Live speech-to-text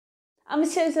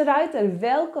Ambitieuze ruiter,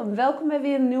 welkom bij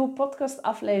weer een nieuwe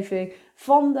podcastaflevering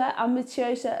van de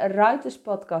Ambitieuze Ruiters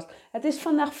podcast. Het is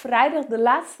vandaag vrijdag, de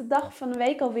laatste dag van de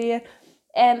week alweer.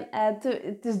 En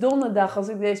het is donderdag als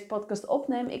ik deze podcast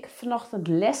opneem. Ik heb vanochtend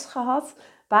les gehad,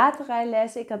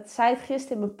 paardrijles. Ik zei het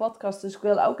gisteren in mijn podcast, dus ik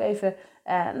wil ook even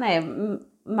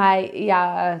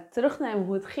terugnemen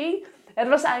hoe het ging. Het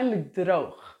was eindelijk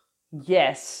droog.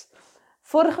 Yes!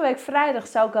 Vorige week vrijdag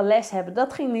zou ik al les hebben.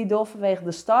 Dat ging niet door vanwege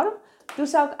de storm. Toen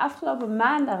zou ik afgelopen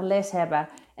maandag les hebben.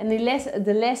 En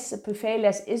de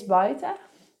privéles is buiten.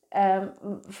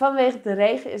 Vanwege de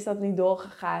regen is dat niet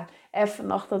doorgegaan. En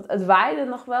vanochtend, het waaide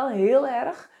nog wel heel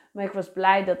erg. Maar ik was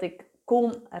blij dat ik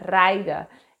kon rijden.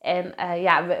 En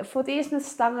voor het eerst met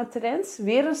stangentrends.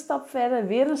 Weer een stap verder.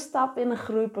 Weer een stap in een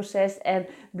groeiproces. En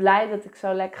blij dat ik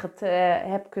zo lekker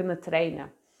heb kunnen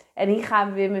trainen. En hier gaan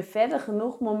we weer mee verder.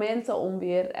 Genoeg momenten om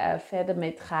weer verder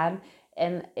mee te gaan.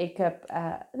 En ik heb,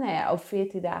 over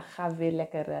 14 dagen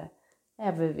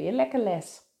hebben we weer lekker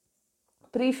les.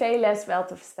 Privéles wel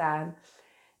te verstaan.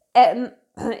 En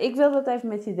ik wil dat even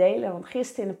met je delen. Want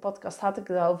gisteren in de podcast had ik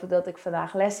het over dat ik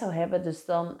vandaag les zou hebben. Dus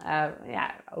dan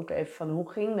ook even van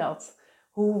hoe ging dat?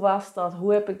 Hoe was dat?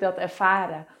 Hoe heb ik dat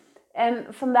ervaren?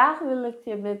 En vandaag wil ik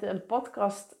je met een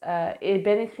podcast,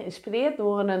 ben ik geïnspireerd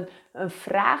door een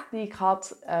vraag die ik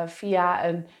had via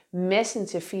een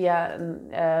messenger, via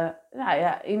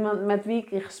iemand met wie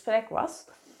ik in gesprek was.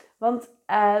 Want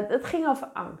het ging over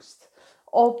angst.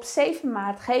 Op 7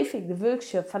 maart geef ik de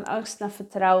workshop van angst naar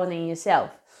vertrouwen in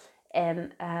jezelf.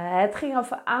 En het ging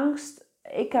over angst.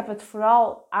 Ik heb het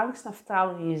vooral angst naar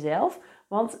vertrouwen in jezelf.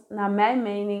 Want naar mijn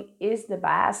mening is de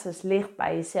basis ligt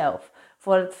bij jezelf.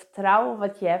 Voor het vertrouwen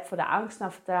wat je hebt, voor de angst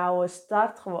naar vertrouwen,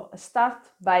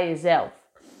 start bij jezelf.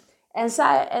 En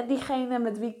diegene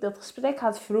met wie ik dat gesprek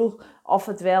had vroeg of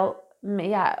het wel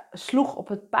sloeg op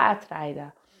het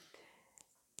paardrijden.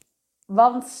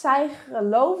 Want zij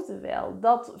geloofde wel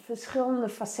dat verschillende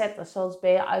facetten, zoals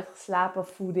ben je uitgeslapen,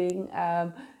 voeding,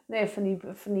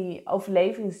 van die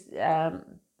overlevings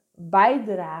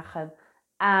bijdragen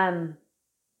aan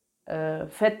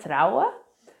vertrouwen.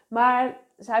 Maar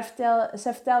zij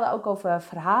vertelde ook over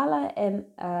verhalen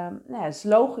en het is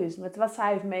logisch met wat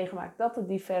zij heeft meegemaakt dat er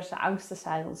diverse angsten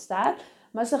zijn ontstaan.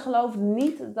 Maar ze geloofde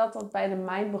niet dat dat bij de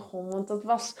mind begon, want dat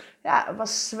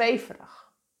was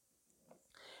zweverig.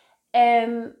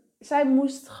 En zij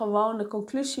moest gewoon, de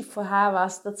conclusie voor haar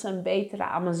was dat ze een betere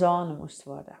Amazone moest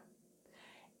worden.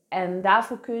 En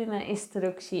daarvoor kun je een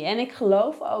instructie. En ik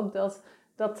geloof ook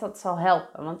dat zal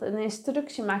helpen. Want een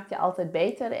instructie maakt je altijd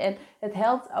beter. En het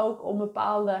helpt ook om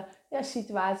bepaalde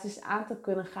situaties aan te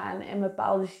kunnen gaan. En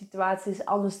bepaalde situaties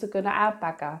anders te kunnen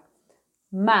aanpakken.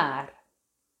 Maar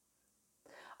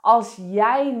als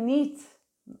jij niet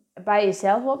bij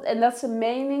jezelf op. En dat is een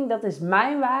mening, dat is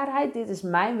mijn waarheid. Dit is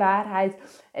mijn waarheid.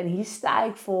 En hier sta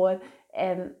ik voor.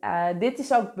 En dit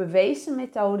is ook bewezen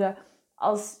methode.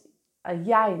 Als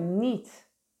jij niet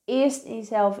eerst in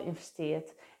jezelf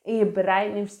investeert, in je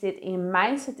brein investeert, in je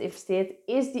mindset investeert,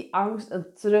 is die angst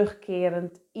een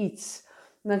terugkerend iets.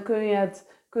 Dan kun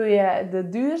je de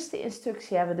duurste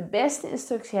instructie hebben, de beste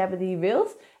instructie hebben die je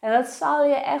wilt. En dat zal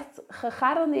je echt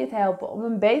gegarandeerd helpen om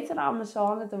een betere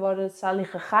Amazone te worden. Het zal je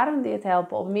gegarandeerd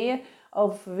helpen om meer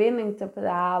overwinning te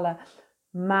behalen.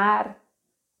 Maar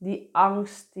die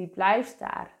angst die blijft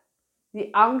daar.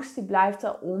 Die angst die blijft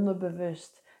daar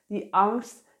onderbewust. Die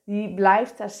angst die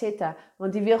blijft daar zitten.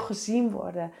 Want die wil gezien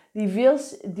worden.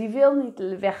 Die wil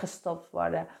niet weggestopt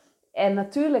worden. En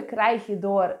natuurlijk krijg je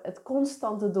door het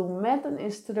constant te doen met een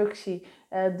instructie,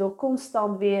 door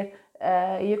constant weer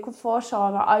je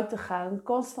comfortzone uit te gaan,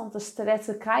 constant te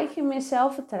stressen, krijg je meer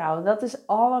zelfvertrouwen. Dat is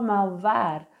allemaal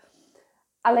waar.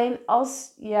 Alleen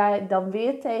als jij dan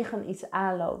weer tegen iets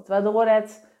aanloopt, waardoor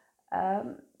het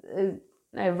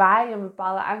waar je een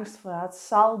bepaalde angst voor had,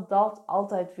 zal dat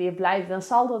altijd weer blijven. Dan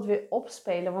zal dat weer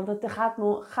opspelen, want het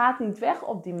gaat niet weg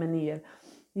op die manier.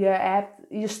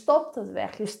 Je stopt het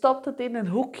weg. Je stopt het in een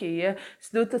hoekje. Je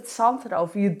doet het zand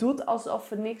erover. Je doet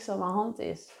alsof er niks aan de hand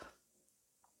is.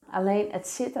 Alleen het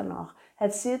zit er nog.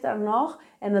 Het zit er nog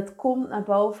en het komt naar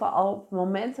boven al op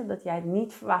momenten dat jij het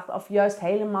niet verwacht. Of juist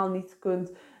helemaal niet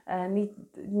kunt,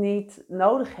 niet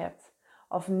nodig hebt.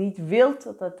 Of niet wilt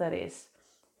dat het er is.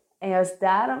 En juist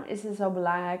daarom is het zo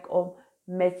belangrijk om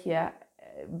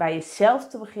bij jezelf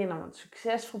te beginnen. Want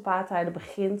succesvol paardrijden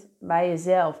begint bij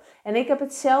jezelf. En ik heb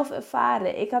het zelf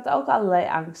ervaren. Ik had ook allerlei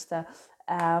angsten.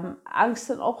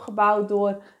 Angsten opgebouwd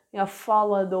door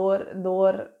vallen,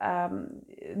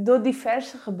 door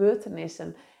diverse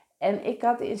gebeurtenissen. En ik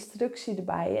had de instructie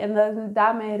erbij. En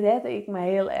daarmee redde ik me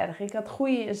heel erg. Ik had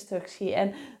goede instructie.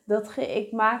 En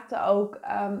ik maakte ook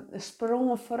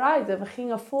sprongen vooruit. En we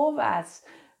gingen voorwaarts.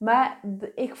 Maar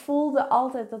ik voelde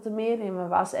altijd dat er meer in me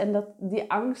was. En dat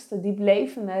die angsten, die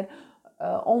bleven er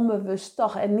onbewust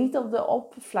toch. En niet op de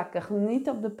oppervlakte, niet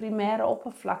op de primaire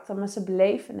oppervlakte. Maar ze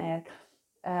bleven er.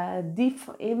 Diep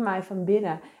in mij van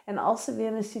binnen. En als er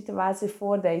weer een situatie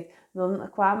voordeed, dan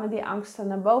kwamen die angsten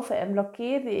naar boven en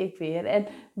blokkeerde ik weer en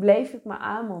bleef ik me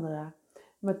aanmodderen.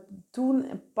 Maar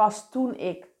toen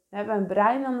ik met mijn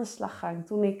brein aan de slag ging,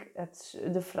 toen ik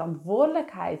de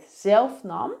verantwoordelijkheid zelf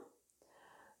nam,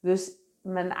 dus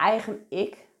mijn eigen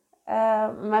ik,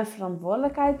 mijn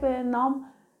verantwoordelijkheid nam,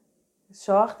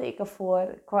 zorgde ik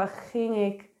ervoor,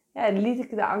 liet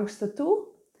ik de angsten toe,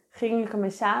 ging ik ermee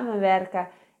samenwerken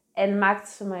en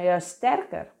maakte ze me juist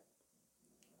sterker.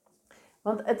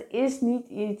 Want het is niet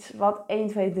iets wat 1,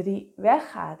 2, 3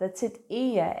 weggaat. Het zit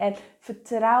in je. En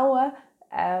vertrouwen,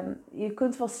 je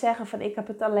kunt wel zeggen van ik heb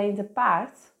het alleen te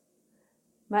paard.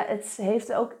 Maar het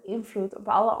heeft ook invloed op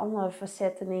alle andere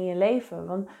facetten in je leven.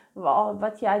 Want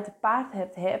wat jij te paard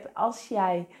hebt als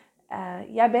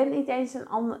jij bent niet eens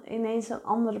ineens een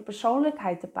andere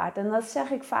persoonlijkheid te paard. En dat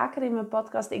zeg ik vaker in mijn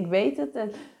podcast. Ik weet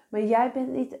het. Maar jij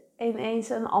bent niet ineens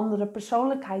een andere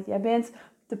persoonlijkheid. Jij bent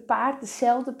te paard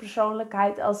dezelfde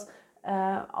persoonlijkheid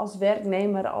als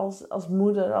werknemer, als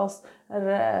moeder, als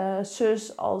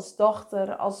zus, als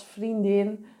dochter, als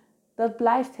vriendin. Dat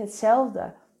blijft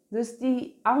hetzelfde. Dus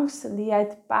die angsten die jij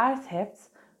te paard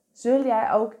hebt, zul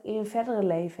jij ook in je verdere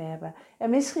leven hebben. En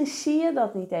misschien zie je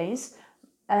dat niet eens.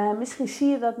 Misschien zie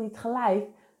je dat niet gelijk,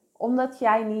 omdat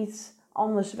jij niet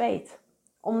anders weet.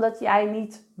 Omdat jij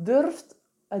niet durft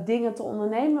dingen te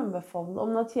ondernemen bijvoorbeeld.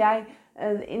 Omdat jij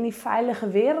in die veilige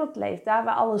wereld leeft, daar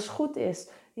waar alles goed is.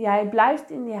 Jij blijft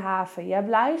in die haven, jij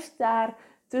blijft daar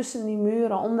tussen die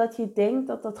muren, omdat je denkt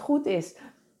dat dat goed is.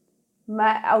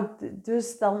 Maar ook,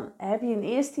 dus dan heb je een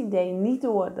eerste idee niet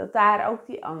door dat daar ook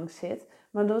die angst zit.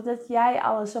 Maar doordat jij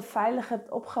alles zo veilig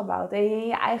hebt opgebouwd en je in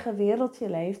je eigen wereldje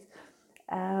leeft.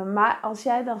 Maar als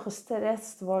jij dan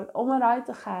gestrest wordt om eruit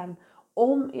te gaan,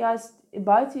 om juist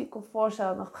buiten je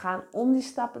comfortzone te gaan, om die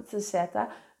stappen te zetten,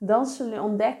 dan zul je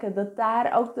ontdekken dat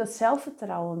daar ook dat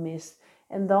zelfvertrouwen mist.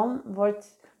 En dan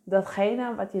wordt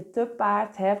datgene wat je te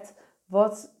paard hebt,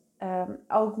 wordt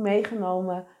ook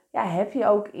meegenomen. Ja, heb je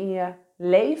ook in je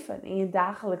leven, in je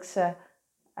dagelijkse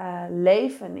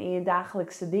leven, in je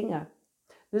dagelijkse dingen.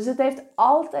 Dus het heeft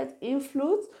altijd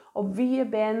invloed op wie je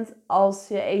bent als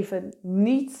je even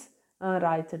niet een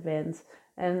ruiter bent.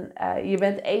 En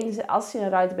als je een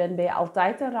ruiter bent, ben je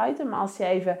altijd een ruiter. Maar als je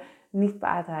even niet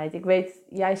paard rijdt. Ik weet,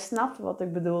 jij snapt wat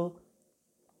ik bedoel.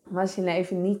 Maar als je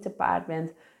even niet te paard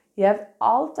bent. Je hebt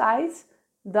altijd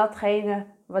datgene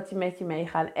wat je met je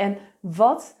meegaat. En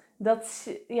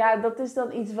dat is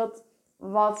dan iets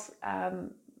wat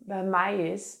bij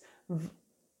mij is.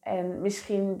 En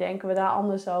misschien denken we daar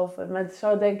anders over. Maar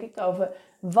zo denk ik over.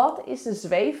 Wat is er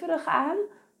zweverig aan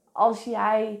als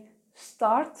jij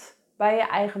start bij je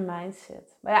eigen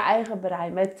mindset? Bij je eigen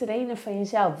brein. Bij het trainen van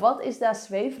jezelf. Wat is daar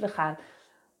zweverig aan?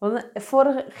 Want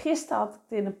gisteren had ik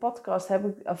het in een podcast heb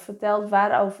ik verteld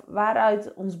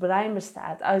waaruit ons brein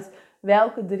bestaat. Uit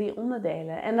welke 3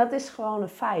 onderdelen. En dat is gewoon een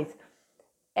feit.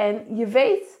 En je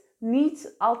weet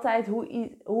niet altijd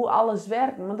hoe alles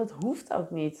werkt. Maar dat hoeft ook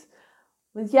niet.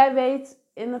 Want jij weet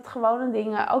in het gewone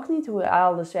dingen ook niet hoe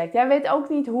alles werkt. Jij weet ook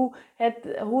niet hoe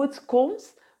het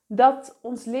komt dat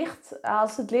ons licht,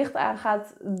 als het licht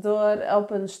aangaat, door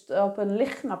op een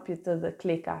lichtknopje te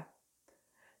klikken.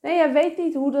 Nee, jij weet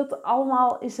niet hoe dat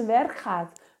allemaal in zijn werk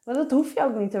gaat. Maar dat hoef je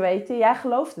ook niet te weten. Jij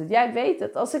gelooft het. Jij weet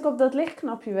het. Als ik op dat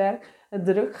lichtknopje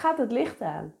druk, gaat het licht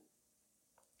aan.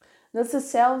 Dat is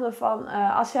hetzelfde van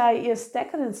als jij je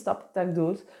stekker in het stopcontact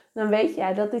doet, dan weet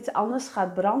jij dat iets anders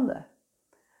gaat branden.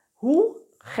 Hoe?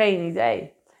 Geen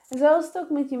idee. En zo is het ook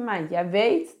met je mind. Jij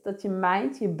weet dat je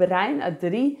mind, je brein, uit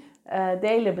 3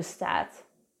 delen bestaat.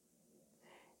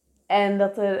 En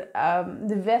dat er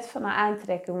de wet van de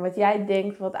aantrekking, wat jij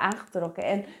denkt, wordt aangetrokken.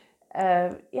 En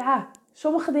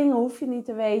sommige dingen hoef je niet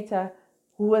te weten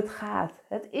hoe het gaat.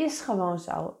 Het is gewoon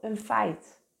zo, een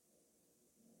feit.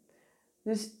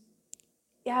 Dus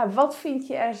ja, wat vind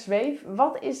je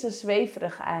wat is er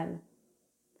zweverig aan?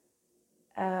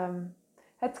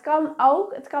 Het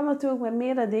kan natuurlijk met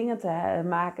meerdere dingen te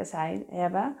maken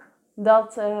hebben.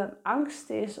 Dat angst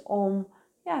is om,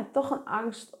 toch een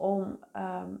angst om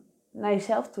naar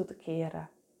jezelf toe te keren.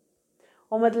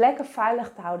 Om het lekker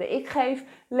veilig te houden. Ik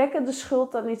geef lekker de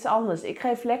schuld aan iets anders. Ik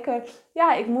geef lekker,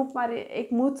 ik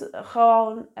moet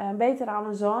gewoon beter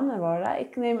Amazone worden.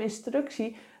 Ik neem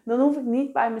instructie. dan hoef ik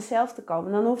niet bij mezelf te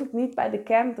komen. Dan hoef ik niet bij de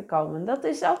kern te komen. Dat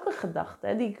is ook een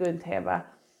gedachte die je kunt hebben.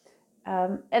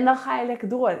 En dan ga je lekker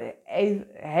door.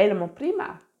 Helemaal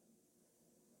prima.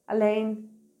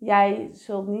 Alleen, jij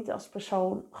zult niet als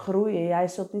persoon groeien. Jij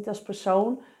zult niet als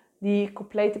persoon die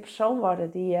complete persoon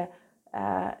worden.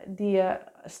 Die je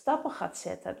stappen gaat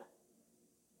zetten.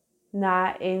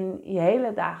 In je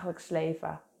hele dagelijks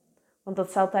leven. Want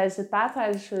dat zal tijdens het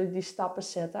paardrijden zul je die stappen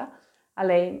zetten.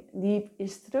 Alleen die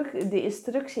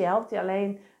instructie helpt je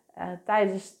alleen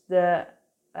tijdens de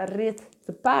rit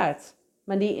te paard.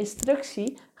 Maar die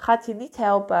instructie gaat je niet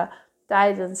helpen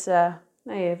tijdens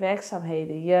je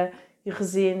werkzaamheden, je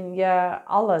gezin, je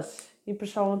alles, je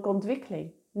persoonlijke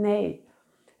ontwikkeling. Nee.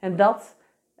 En dat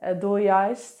door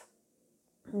juist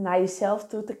naar jezelf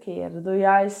toe te keren. Door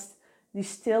juist die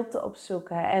stilte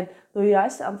opzoeken. En door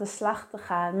juist aan de slag te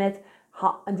gaan met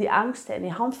die angsten en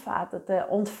die handvaten te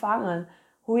ontvangen.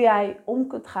 Hoe jij om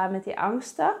kunt gaan met die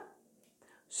angsten.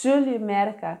 Zul je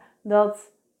merken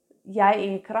dat jij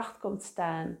in je kracht komt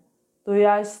staan.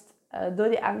 Door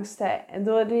die angsten en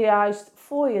door die juist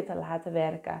voor je te laten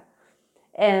werken.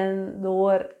 En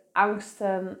door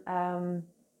angsten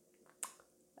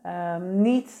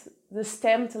niet de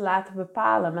stem te laten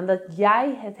bepalen. Maar dat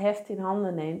jij het heft in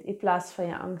handen neemt in plaats van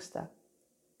je angsten.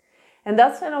 En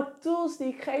dat zijn ook tools die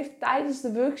ik geef tijdens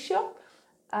de workshop.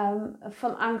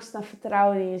 Van angst naar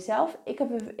vertrouwen in jezelf.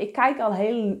 Ik kijk al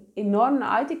heel enorm naar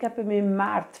uit. Ik heb hem in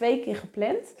maart 2 keer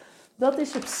gepland. Dat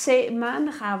is op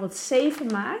maandagavond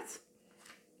 7 maart.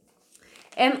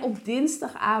 En op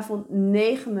dinsdagavond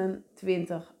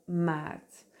 29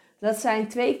 maart. Dat zijn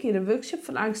 2 keer een workshop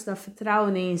van angst naar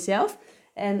vertrouwen in jezelf.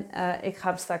 En ik ga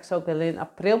hem straks ook wel in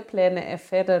april plannen en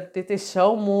verder. Dit is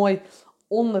zo'n mooi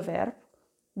onderwerp.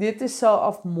 Dit is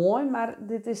maar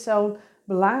dit is zo'n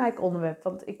belangrijk onderwerp.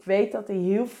 Want ik weet dat er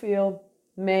heel veel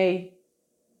mee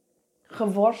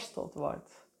geworsteld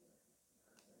wordt.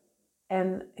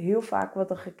 En heel vaak wordt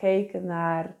er gekeken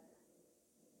naar,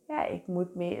 ik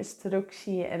moet meer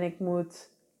instructie en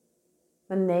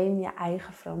maar neem je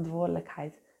eigen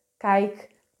verantwoordelijkheid. Kijk,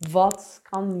 wat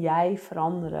kan jij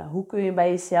veranderen? Hoe kun je bij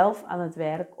jezelf aan het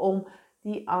werk om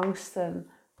die angsten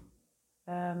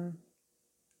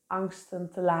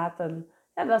te laten,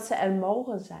 dat ze er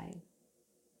mogen zijn.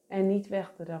 En niet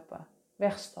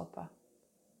wegstoppen.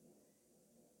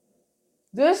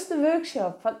 Dus de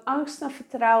workshop van angst naar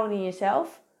vertrouwen in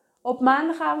jezelf. Op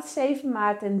maandagavond 7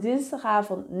 maart en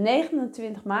dinsdagavond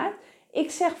 29 maart.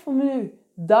 Ik zeg voor nu,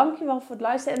 dankjewel voor het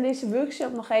luisteren. En deze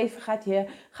workshop nog even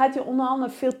gaat je onder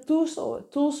andere veel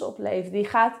tools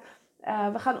opleveren.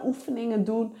 We gaan oefeningen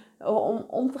doen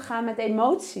om te gaan met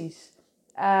emoties.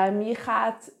 Je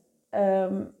gaat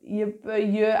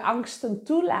je angsten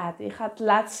toelaten. Je gaat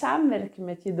laten samenwerken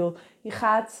met je doel.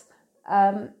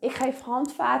 Ik geef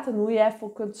handvaten hoe je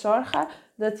ervoor kunt zorgen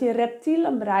dat je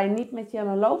reptielenbrein niet met je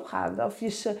aan de loop gaat.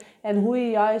 En hoe je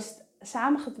juist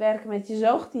samen gaat werken met je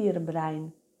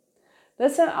zoogdierenbrein.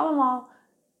 Dat zijn allemaal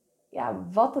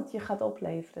wat het je gaat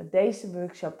opleveren. Deze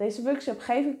workshop. Deze workshop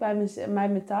geef ik bij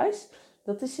me thuis.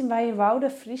 Dat is in Weijenwoude,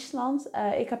 Friesland.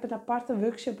 Ik heb een aparte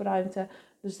workshopruimte.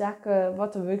 Dus daar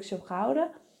wordt een workshop gehouden.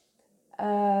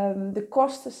 De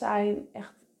kosten zijn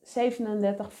echt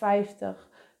 €37,50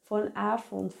 voor een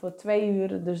avond voor 2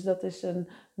 uur. Dus dat is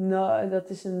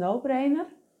een no-brainer.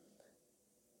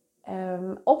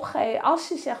 Als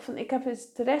je zegt van ik heb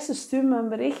interesse, stuur me een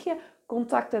berichtje.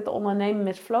 Contact het ondernemen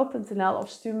met flow.nl of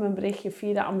stuur me een berichtje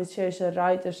via de Ambitieuze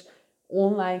Ruiters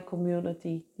online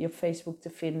community die op Facebook te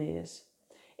vinden is.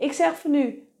 Ik zeg voor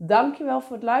nu dankjewel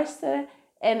voor het luisteren.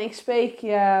 En ik spreek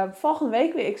je volgende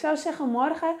week weer. Ik zou zeggen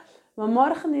morgen. Maar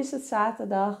morgen is het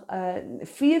zaterdag.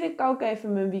 Vier ik ook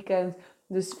even mijn weekend.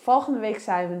 Dus volgende week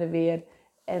zijn we er weer.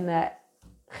 En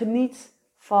geniet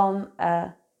van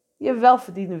je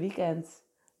welverdiende weekend.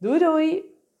 Doei doei!